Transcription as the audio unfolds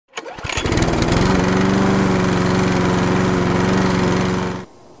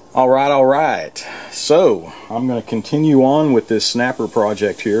All right. So I'm going to continue on with this snapper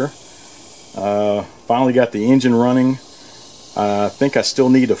project here. Finally got the engine running. I think I still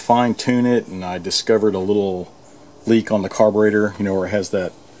need to fine tune it, and I discovered a little leak on the carburetor. You know, where it has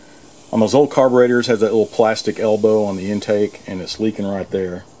that, on those old carburetors, has that little plastic elbow on the intake, and it's leaking right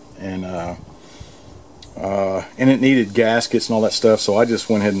there. And it needed gaskets and all that stuff, so I just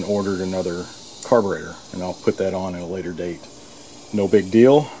went ahead and ordered another carburetor, and I'll put that on at a later date. No big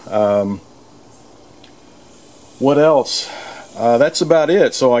deal. What else? That's about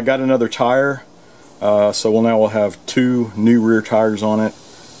it. So I got another tire. So we'll have 2 new rear tires on it.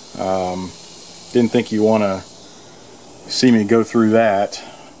 Didn't think you want to see me go through that,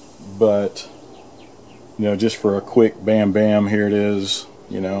 but you know, just for a quick bam bam, here it is.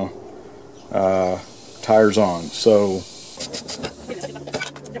 You know, tires on. So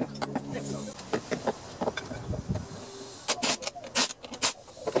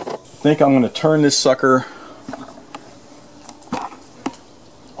I think I'm going to turn this sucker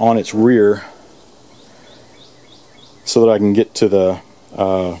on its rear so that I can get to the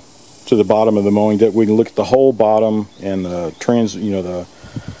bottom of the mowing deck. We can look at the whole bottom and the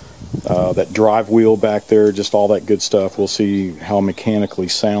that drive wheel back there, just all that good stuff. We'll see how mechanically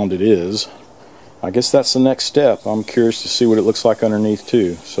sound it is. I guess that's the next step. I'm curious to see what it looks like underneath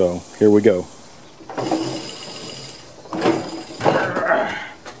too. So here we go.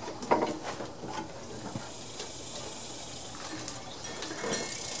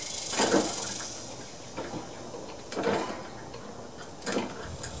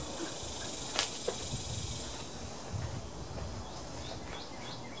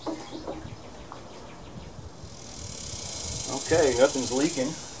 Okay, nothing's leaking.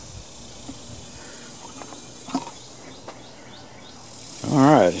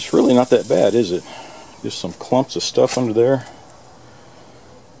 Alright, it's really not that bad, is it? Just some clumps of stuff under there.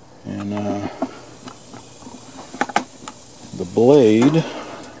 And the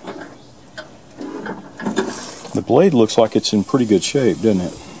blade looks like it's in pretty good shape, doesn't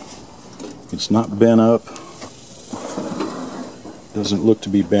it? It's not bent up. Doesn't look to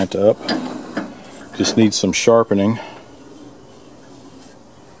be bent up. Just needs some sharpening.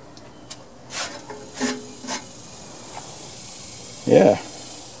 Yeah.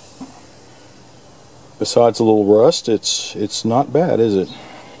 Besides a little rust, it's not bad, is it?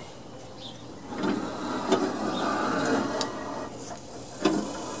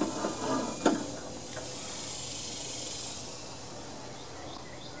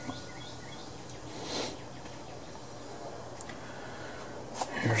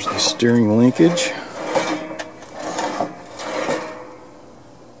 Here's the steering linkage.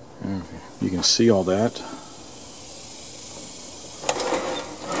 You can see all that.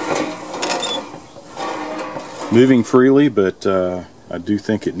 Moving freely, but I do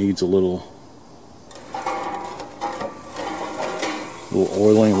think it needs a little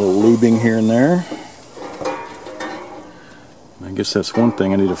oiling, a little lubing here and there. I guess that's one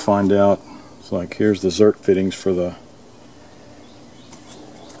thing I need to find out. It's like, here's the Zerk fittings for the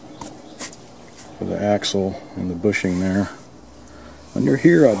axle and the bushing there. Under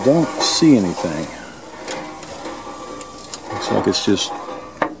here I don't see anything. Looks like it's just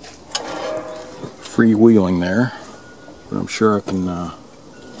freewheeling there, but I'm sure I can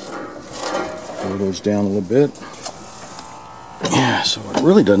pull those down a little bit. Yeah, so it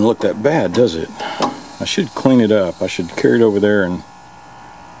really doesn't look that bad, does it? I should clean it up. I should carry it over there and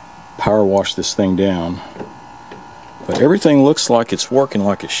power wash this thing down. But everything looks like it's working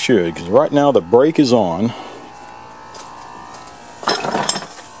like it should, because right now the brake is on.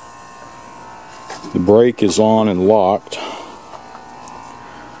 The brake is on and locked.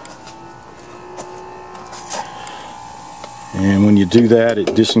 And when you do that,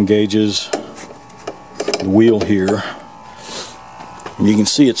 it disengages the wheel here. And you can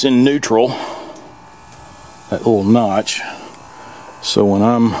see it's in neutral, that little notch. So when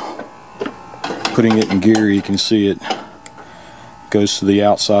I'm putting it in gear, you can see it goes to the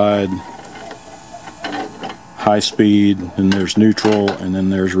outside, high speed, and there's neutral, and then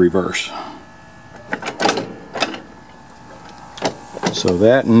there's reverse. So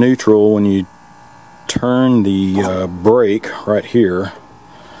that neutral, when you turn the brake right here,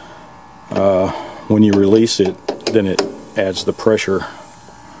 when you release it, then it adds the pressure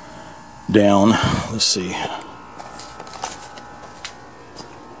down. Let's see.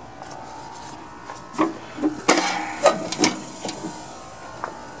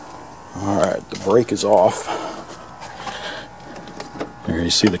 Alright, the brake is off. There you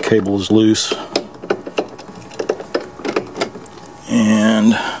see the cable is loose.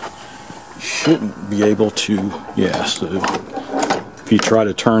 And shouldn't be able to, yeah, so if you try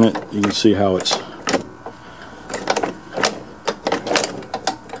to turn it, you can see how it's,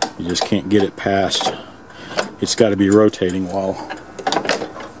 you just can't get it past. It's got to be rotating while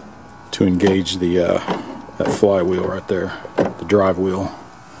to engage the that flywheel right there, the drive wheel.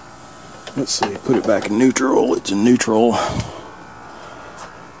 Let's see, put it back in neutral. It's in neutral.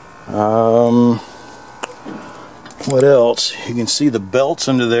 What else? You can see the belts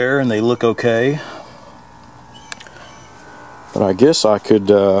under there and they look okay. But I guess I could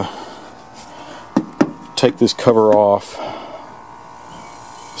take this cover off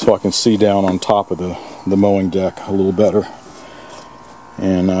so I can see down on top of the mowing deck a little better.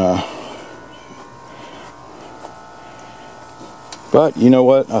 And but you know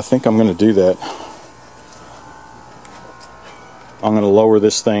what? I think I'm going to do that. I'm going to lower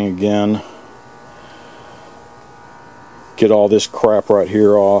this thing again. Get all this crap right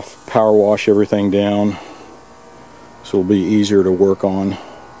here off. Power wash everything down. So it'll be easier to work on.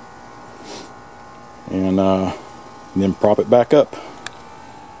 And then prop it back up.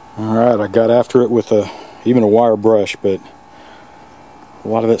 Alright, I got after it with even a wire brush, but a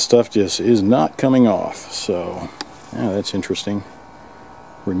lot of that stuff just is not coming off. So, yeah, that's interesting.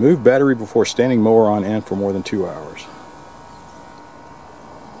 Remove battery before standing mower on end for more than 2 hours.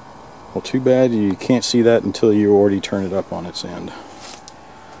 Well, too bad you can't see that until you already turn it up on its end.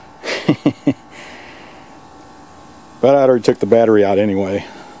 But I already took the battery out anyway.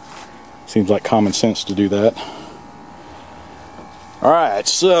 Seems like common sense to do that. Alright,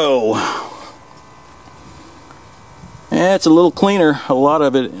 so yeah, it's a little cleaner. A lot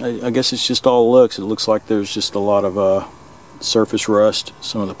of it, I guess it's just all looks. It looks like there's just a lot of surface rust.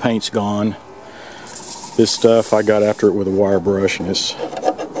 Some of the paint's gone. This stuff, I got after it with a wire brush and it's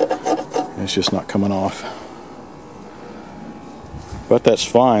just not coming off. But that's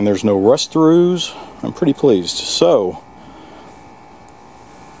fine. There's no rust throughs. I'm pretty pleased. So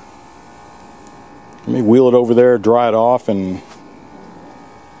let me wheel it over there, dry it off, and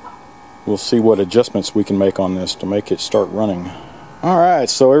we'll see what adjustments we can make on this to make it start running.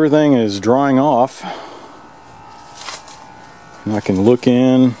 Alright, so everything is drying off. And I can look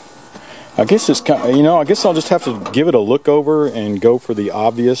in. I guess it's kind of, you know, I guess I'll just have to give it a look over and go for the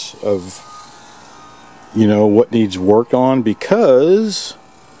obvious of, you know, what needs work on, because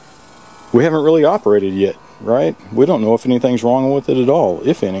we haven't really operated yet, right? We don't know if anything's wrong with it at all,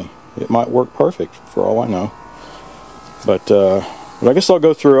 if any. It might work perfect for all I know. But I guess I'll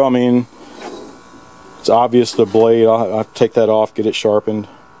go through. I mean, it's obvious the blade, I'll take that off, get it sharpened.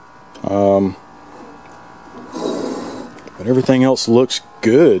 But everything else looks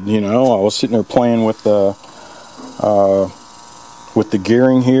good, you know. I was sitting there playing with the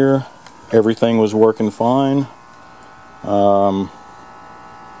gearing here. Everything was working fine.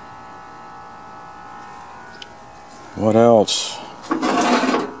 What else?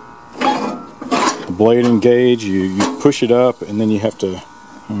 The blade engage, you push it up and then you have to, I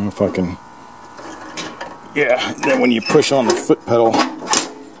don't know if I can, yeah, then when you push on the foot pedal,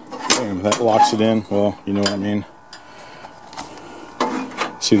 bam, that locks it in. Well, you know what I mean.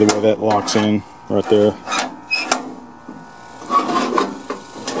 See the way that locks in right there?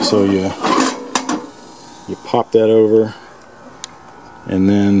 So you pop that over and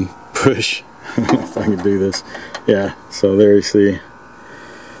then push. I don't know if I can do this. Yeah, so there you see.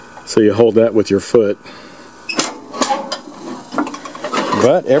 So you hold that with your foot.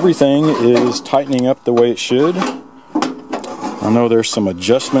 But everything is tightening up the way it should. I know there's some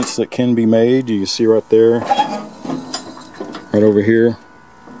adjustments that can be made. You can see right there, right over here.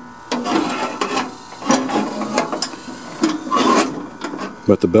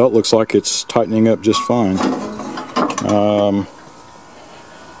 But the belt looks like it's tightening up just fine.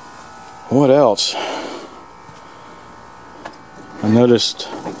 What else? I noticed,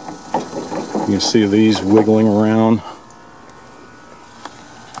 you can see these wiggling around.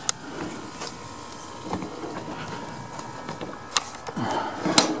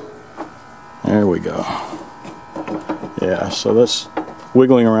 There we go. Yeah, so that's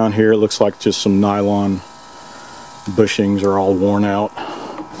wiggling around here. It looks like just some nylon bushings are all worn out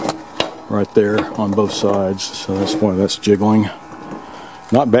right there on both sides. So that's why that's jiggling.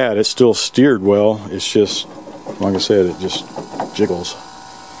 Not bad, it's still steered well. It's just, like I said, it just jiggles.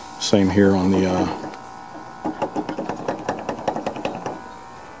 Same here on the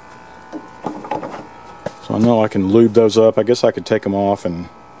so I know I can lube those up. I guess I could take them off and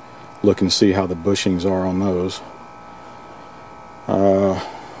look and see how the bushings are on those.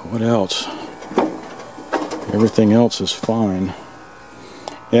 What else? Everything else is fine.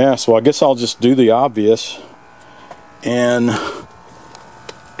 Yeah, so I guess I'll just do the obvious and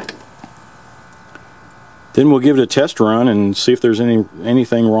Then we'll give it a test run and see if there's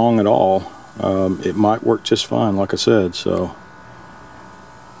anything wrong at all. It might work just fine, like I said. So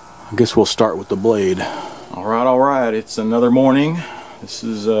I guess we'll start with the blade. All right, it's another morning. This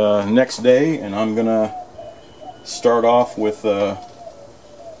is next day, and I'm gonna start off with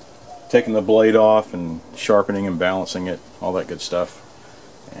taking the blade off and sharpening and balancing it, all that good stuff.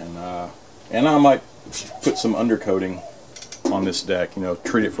 And I might put some undercoating on this deck, you know,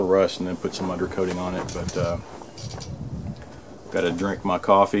 treat it for rust and then put some undercoating on it. But got to drink my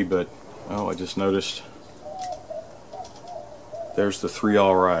coffee. But oh, I just noticed there's the 3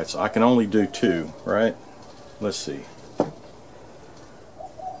 all rights. I can only do 2, right? Let's see.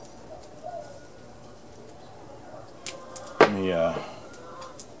 Let me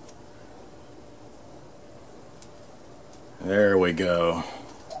there we go.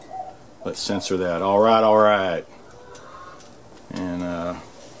 Let's censor that. All right. And I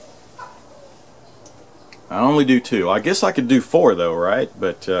only do 2. I guess I could do 4 though, right?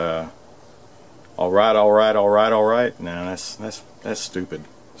 But all right. Nah, that's stupid.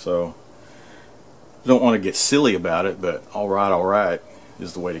 So don't want to get silly about it, but all right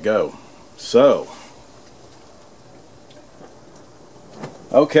is the way to go. So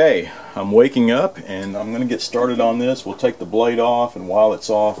okay, I'm waking up and I'm going to get started on this. We'll take the blade off, and while it's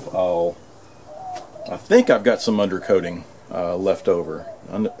off, I think I've got some undercoating left over.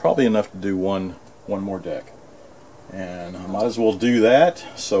 Probably enough to do one more deck. And I might as well do that,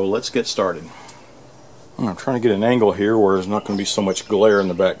 so let's get started. I'm trying to get an angle here where there's not going to be so much glare in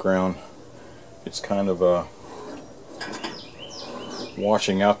the background. It's kind of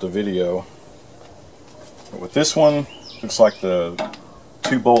washing out the video. But with this one, looks like the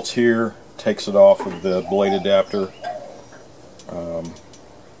 2 bolts here takes it off of the blade adapter,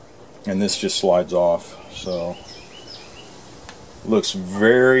 and this just slides off. So looks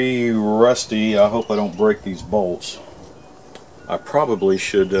very rusty. I hope I don't break these bolts. I probably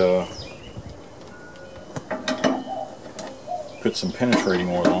should put some penetrating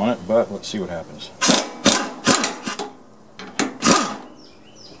oil on it, but let's see what happens.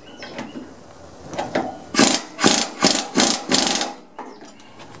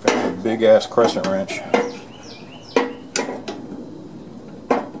 Big ass crescent wrench.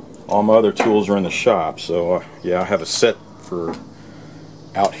 All my other tools are in the shop, so yeah, I have a set for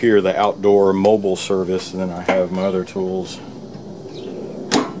out here, the outdoor mobile service, and then I have my other tools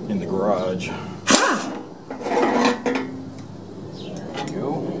in the garage. There we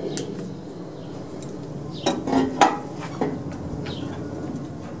go.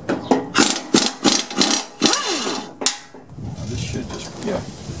 Now this should just, yeah.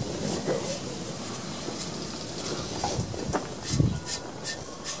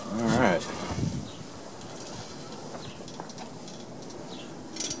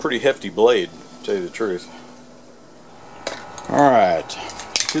 Pretty hefty blade, to tell you the truth. Alright,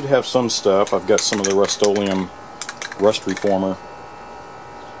 should have some stuff. I've got some of the Rust-Oleum rust reformer,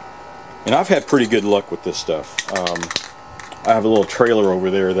 and I've had pretty good luck with this stuff. I have a little trailer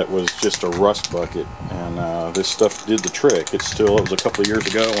over there that was just a rust bucket, and this stuff did the trick. It was a couple of years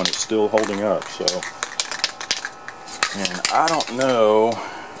ago, and it's still holding up. So, and I don't know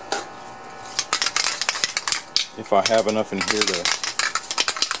if I have enough in here to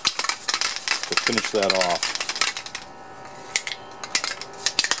finish that off,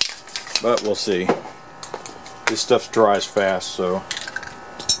 but we'll see. This stuff dries fast, so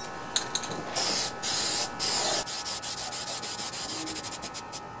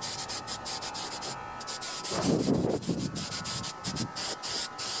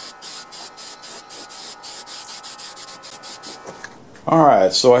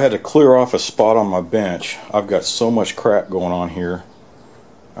alright, so I had to clear off a spot on my bench. I've got so much crap going on here.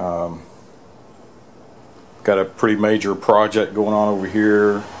 Got a pretty major project going on over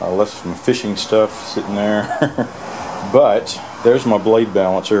here. I left some fishing stuff sitting there. But there's my blade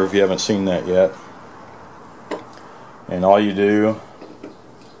balancer, if you haven't seen that yet. And all you do,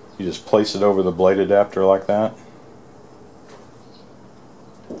 you just place it over the blade adapter like that.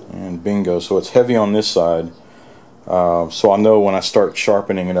 And bingo. So it's heavy on this side. So I know when I start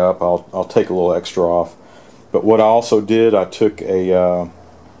sharpening it up, I'll take a little extra off. But what I also did, I took a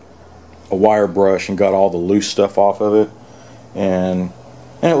wire brush and got all the loose stuff off of it, and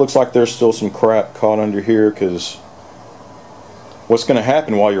it looks like there's still some crap caught under here, because what's going to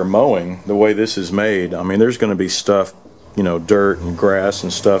happen while you're mowing, the way this is made, I mean, there's going to be stuff, you know, dirt and grass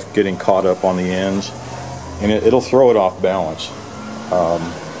and stuff getting caught up on the ends, and it'll throw it off balance.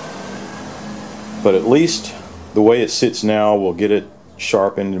 But at least the way it sits now, we'll get it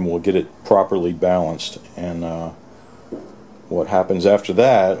sharpened and we'll get it properly balanced. And what happens after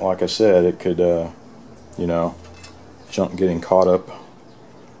that, like I said, it could, you you know, junk getting caught up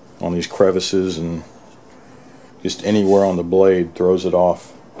on these crevices, and just anywhere on the blade throws it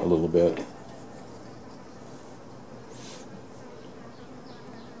off a little bit.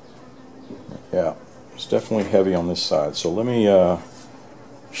 Yeah, it's definitely heavy on this side, so let me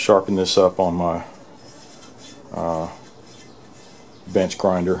sharpen this up on my bench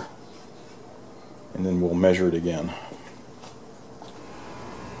grinder, and then we'll measure it again.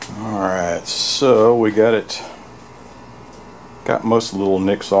 Alright, so we got most of the little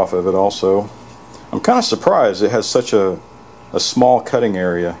nicks off of it also. I'm kind of surprised it has such a small cutting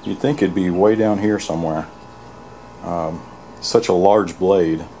area. You'd think it'd be way down here somewhere. Such a large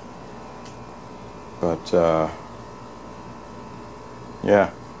blade. But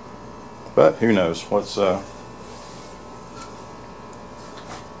yeah, but who knows. Let's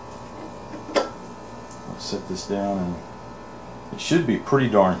set this down, and it should be pretty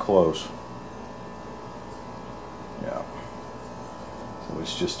darn close. Yeah, so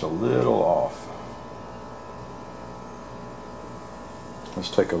it's just a little off. Let's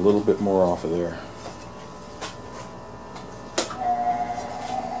take a little bit more off of there.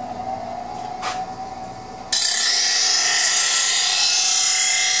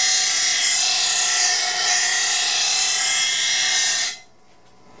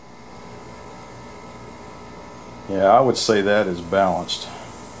 Yeah, I would say that is balanced,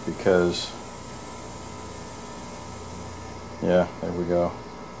 because, yeah, there we go.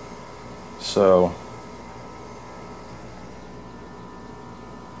 So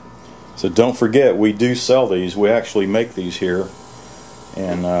don't forget, we do sell these. We actually make these here,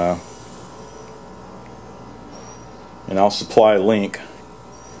 and I'll supply a link.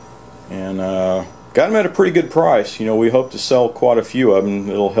 And got them at a pretty good price. You know, we hope to sell quite a few of them.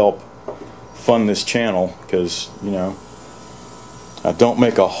 It'll help fund this channel, because, you know, I don't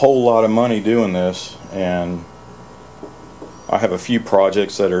make a whole lot of money doing this, and I have a few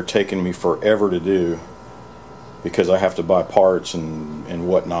projects that are taking me forever to do, because I have to buy parts and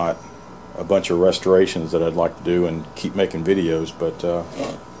whatnot, a bunch of restorations that I'd like to do and keep making videos,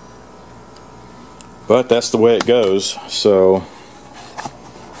 but that's the way it goes. So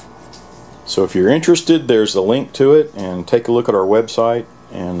if you're interested, there's a link to it, and take a look at our website,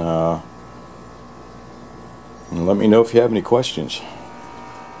 and let me know if you have any questions.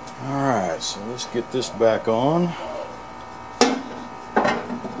 Alright, so let's get this back on.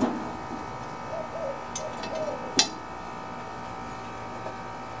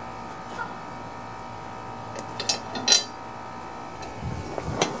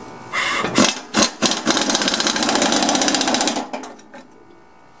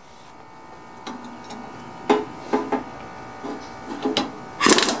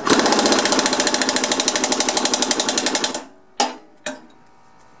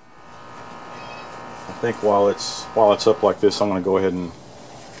 I think while it's up like this, I'm going to go ahead and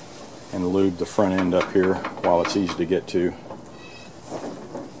lube the front end up here while it's easy to get to.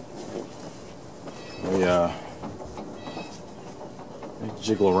 We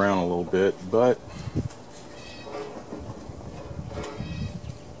jiggle around a little bit, but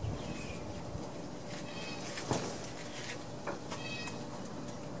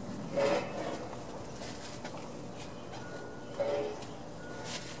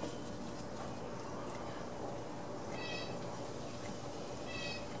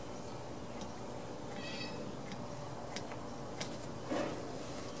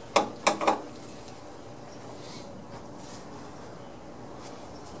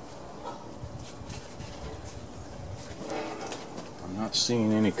not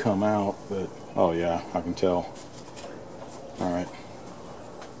seeing any come out, but oh yeah, I can tell. Alright.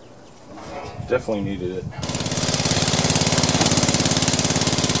 Definitely needed it.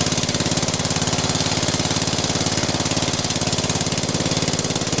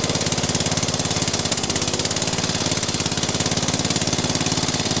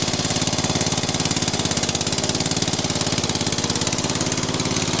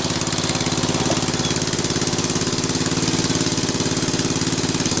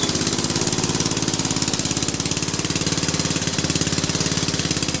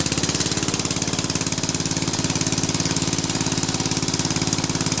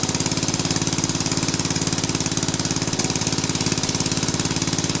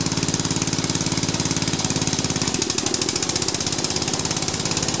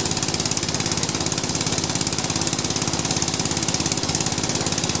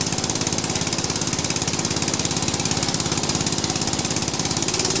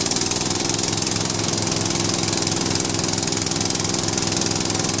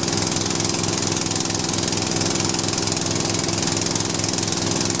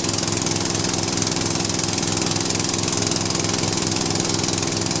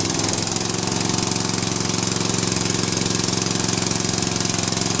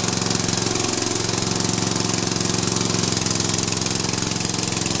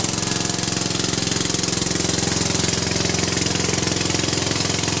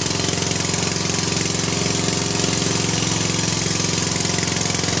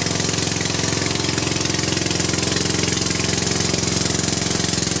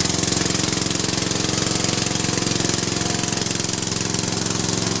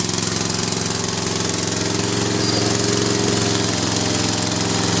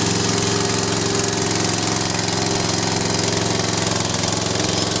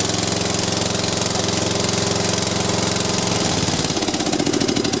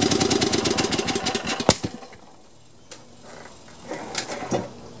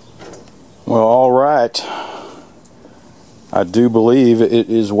 I do believe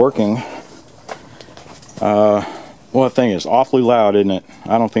it is working. Well, the thing is awfully loud, isn't it?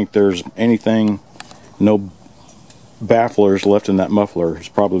 I don't think there's anything, no bafflers left in that muffler. It's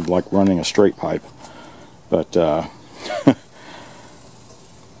probably like running a straight pipe. But and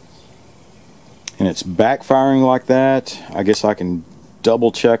it's backfiring like that. I guess I can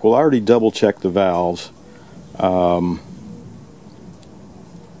double check. Well, I already double checked the valves. You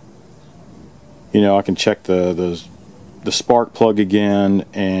know, I can check the spark plug again,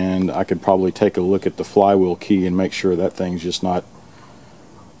 and I could probably take a look at the flywheel key and make sure that thing's just not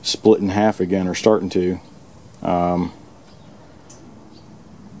split in half again or starting to.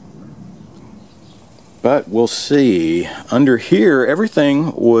 But we'll see. Under here,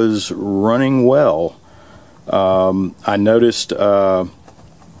 everything was running well. I noticed I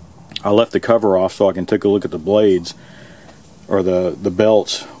left the cover off so I can take a look at the blades, or the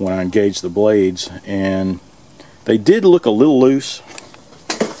belts, when I engaged the blades, and they did look a little loose.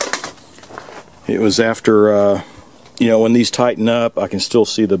 It was after, you know, when these tighten up, I can still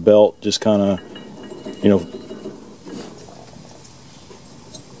see the belt just kind of, you know,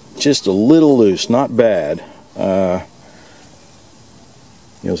 just a little loose, not bad. It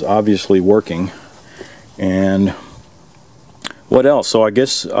was obviously working. And what else? So I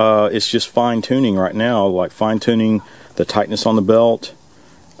guess it's just fine tuning right now, like fine tuning the tightness on the belt,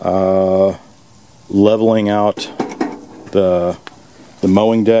 leveling out the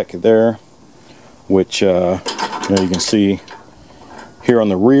mowing deck there, which you know, you can see here on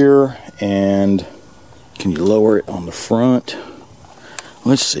the rear, and can you lower it on the front?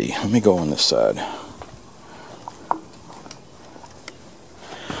 Let's see, let me go on this side.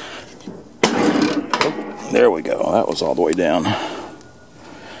 Oh, there we go, that was all the way down.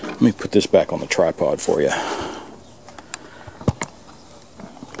 Let me put this back on the tripod for you.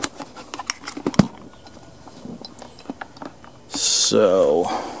 So,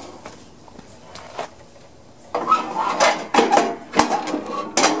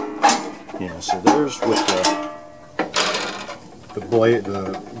 yeah, so there's with the blade,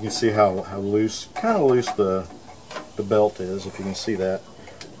 you can see how loose, kind of loose the belt is, if you can see that.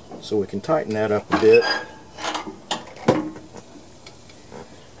 So we can tighten that up a bit.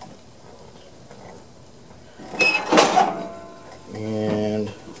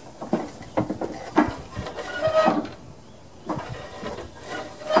 And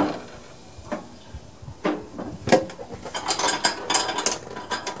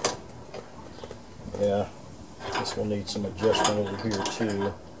yeah, this will need some adjustment over here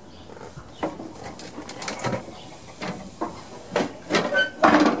too.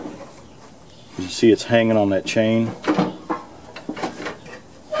 You see it's hanging on that chain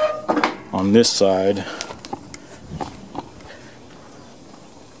on this side.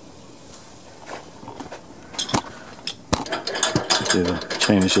 The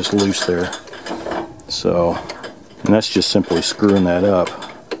chain is just loose there. So, and that's just simply screwing that up.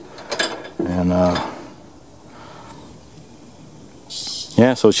 And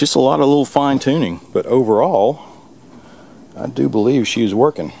yeah, so it's just a lot of little fine tuning, but overall I do believe she's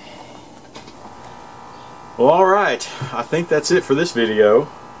working. Well, alright, I think that's it for this video.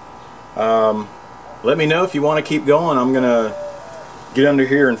 Let me know if you want to keep going. I'm gonna get under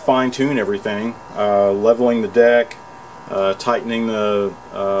here and fine tune everything, leveling the deck, tightening the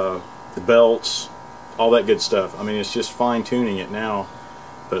belts, all that good stuff. I mean, it's just fine tuning it now.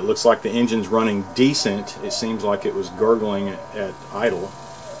 But it looks like the engine's running decent. It seems like it was gurgling at idle,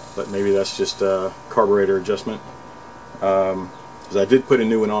 but maybe that's just a carburetor adjustment. Because I did put a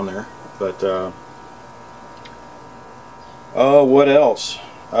new one on there. But what else?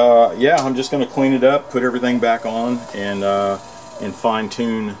 Yeah, I'm just going to clean it up, put everything back on, and fine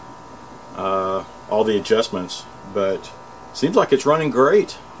tune all the adjustments. But seems like it's running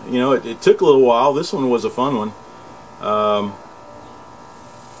great. You know, it took a little while. This one was a fun one.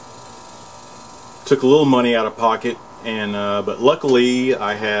 Took a little money out of pocket, and but luckily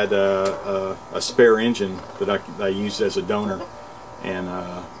I had a spare engine that I used as a donor, and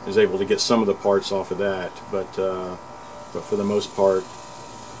was able to get some of the parts off of that. But for the most part,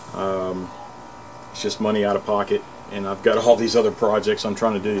 it's just money out of pocket, and I've got all these other projects I'm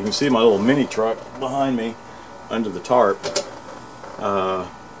trying to do. You can see my little mini truck behind me under the tarp. I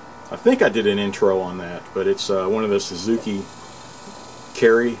think I did an intro on that, but it's one of the Suzuki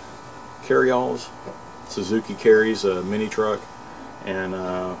carry-alls. Suzuki carries a mini truck, and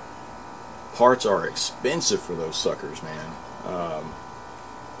parts are expensive for those suckers, man.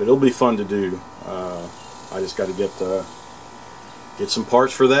 But it'll be fun to do. I just got to get some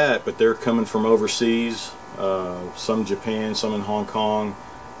parts for that, but they're coming from overseas, some Japan, some in Hong Kong.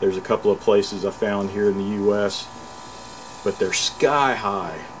 There's a couple of places I found here in the US but they're sky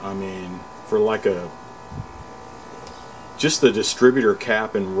high. I mean, for like just the distributor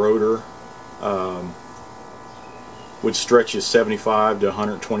cap and rotor would stretch you 75 to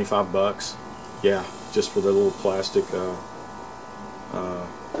 125 bucks. Yeah, just for the little plastic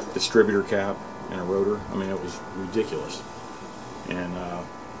distributor cap and a rotor. I mean, it was ridiculous. And I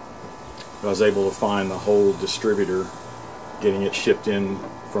was able to find the whole distributor, getting it shipped in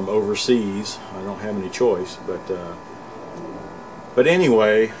from overseas. I don't have any choice, but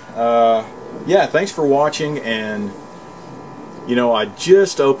anyway, yeah, thanks for watching. And you know, I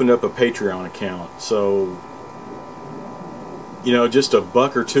just opened up a Patreon account, so you know, just $1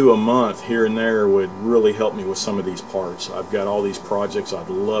 or $2 a month here and there would really help me with some of these parts. I've got all these projects I'd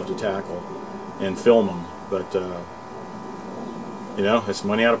love to tackle and film them, but you know, it's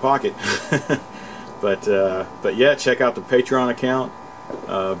money out of pocket. But yeah, check out the Patreon account.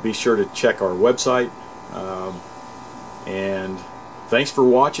 Be sure to check our website. And thanks for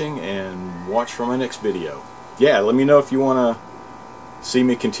watching, and watch for my next video. Yeah, let me know if you want to see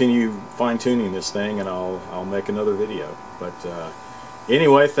me continue fine-tuning this thing, and I'll make another video. But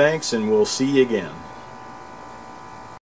anyway, thanks, and we'll see you again.